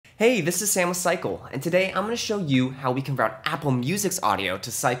Hey, this is Sam with SYQEL, and today I'm going to show you how we can route Apple Music's audio to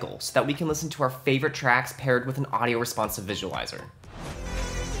SYQEL so that we can listen to our favorite tracks paired with an audio responsive visualizer.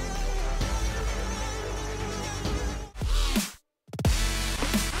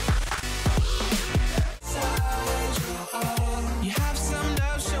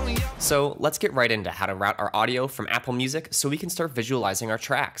 So let's get right into how to route our audio from Apple Music so we can start visualizing our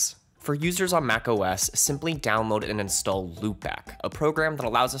tracks. For users on macOS, simply download and install Loopback, a program that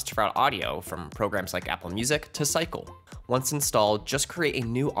allows us to route audio from programs like Apple Music to SYQEL. Once installed, just create a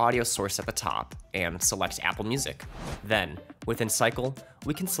new audio source at the top and select Apple Music. Then, within SYQEL,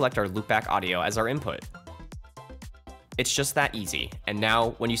 we can select our Loopback audio as our input. It's just that easy, and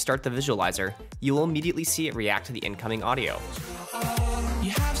now, when you start the visualizer, you will immediately see it react to the incoming audio.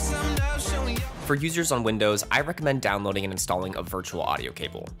 For users on Windows, I recommend downloading and installing a virtual audio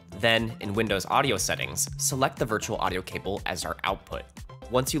cable. Then, in Windows Audio settings, select the virtual audio cable as our output.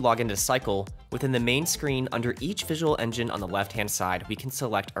 Once you log into SYQEL, within the main screen under each visual engine on the left-hand side, we can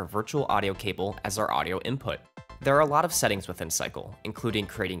select our virtual audio cable as our audio input. There are a lot of settings within SYQEL, including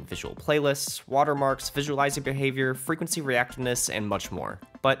creating visual playlists, watermarks, visualizing behavior, frequency reactiveness, and much more.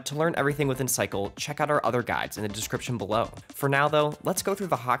 But to learn everything within SYQEL, check out our other guides in the description below. For now though, let's go through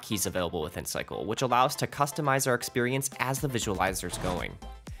the hotkeys available within SYQEL, which allow us to customize our experience as the visualizer is going.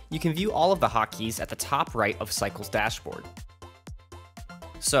 You can view all of the hotkeys at the top right of SYQEL's dashboard.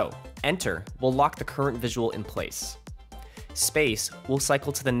 So, Enter will lock the current visual in place. Space will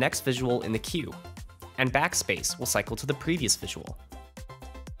cycle to the next visual in the queue. And backspace will cycle to the previous visual.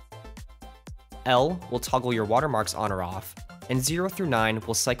 L will toggle your watermarks on or off, and 0 through 9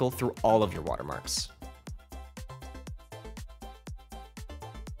 will cycle through all of your watermarks.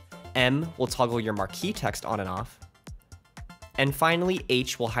 M will toggle your marquee text on and off. And finally,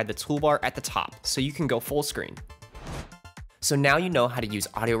 H will hide the toolbar at the top, so you can go full screen. So now you know how to use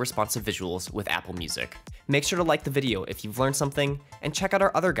audio responsive visuals with Apple Music. Make sure to like the video if you've learned something, and check out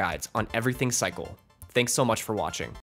our other guides on everything SYQEL. Thanks so much for watching.